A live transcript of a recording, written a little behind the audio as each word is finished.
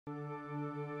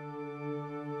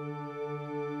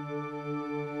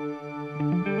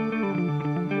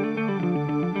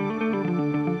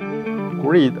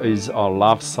Grid is a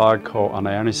life cycle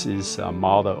analysis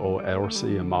model or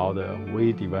LC model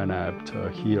we developed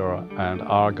here at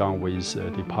Argonne with the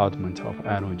Department of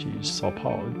Energy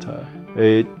support.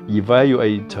 It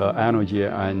evaluates energy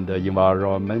and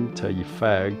environmental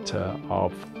effect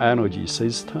of energy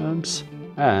systems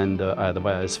and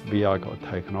advanced vehicle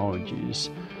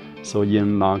technologies. So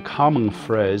in a common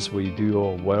phrase, we do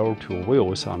a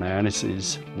well-to-wheels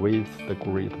analysis with the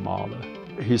grid model.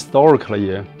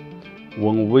 Historically,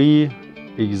 when we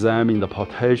examine the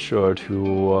potential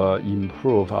to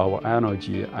improve our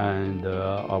energy and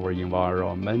our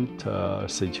environmental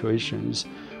situations,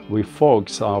 we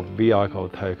focus on vehicle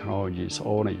technologies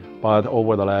only. But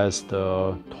over the last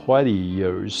 20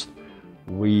 years,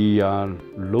 we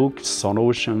looked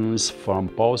solutions from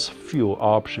both fuel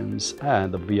options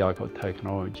and vehicle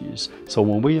technologies. So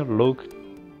when we look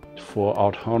for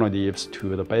alternatives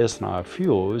to the baseline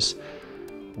fuels,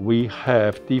 we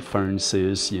have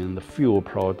differences in the fuel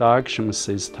production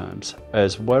systems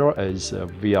as well as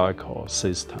vehicle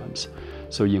systems.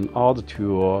 So in order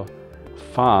to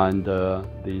find the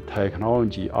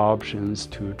technology options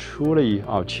to truly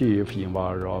achieve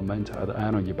environmental and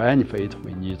energy benefit,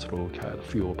 we need to look at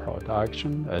fuel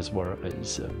production as well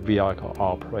as vehicle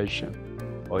operation.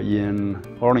 In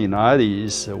early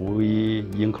 90s, we,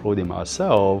 including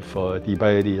myself,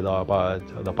 debated about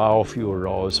the biofuel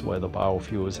roles, whether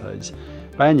biofuels has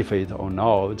benefit or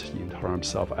not in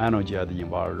terms of energy and the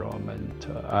environment.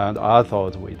 And I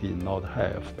thought we did not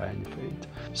have benefit.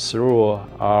 Through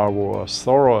our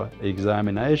thorough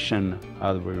examination,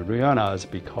 and we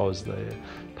realized because the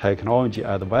technology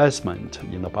advancement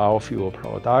in the biofuel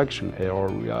production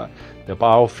area, the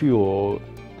biofuel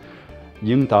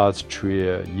industry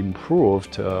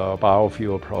improved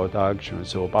biofuel production,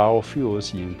 so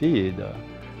biofuels indeed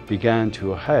began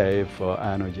to have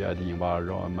energy and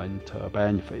environment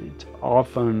benefit.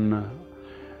 Often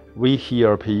we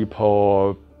hear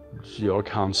people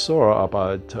concerned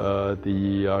about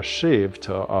the shift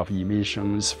of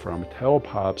emissions from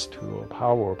tailpipes to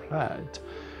power plant.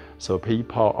 So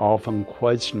people often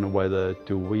question whether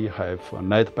do we have a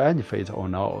net benefit or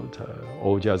not,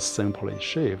 or just simply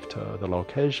shift the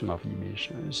location of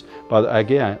emissions. But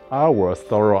again, our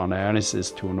thorough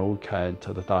analysis to look at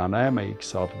the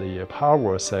dynamics of the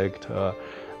power sector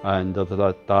and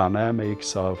the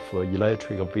dynamics of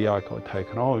electric vehicle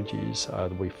technologies,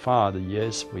 and we found,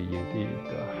 yes, we indeed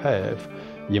have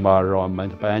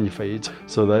environmental benefits.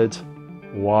 So that's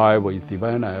why we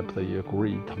developed the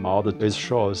grid model. It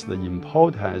shows the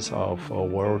importance of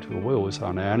well-to-wheels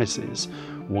analysis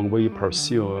when we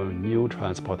pursue new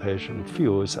transportation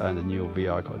fuels and new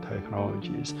vehicle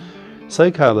technologies.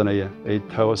 Secondly, it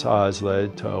tells us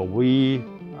that we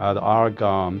at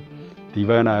Argonne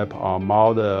develop a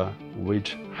model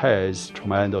which has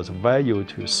tremendous value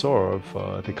to serve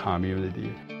the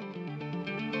community.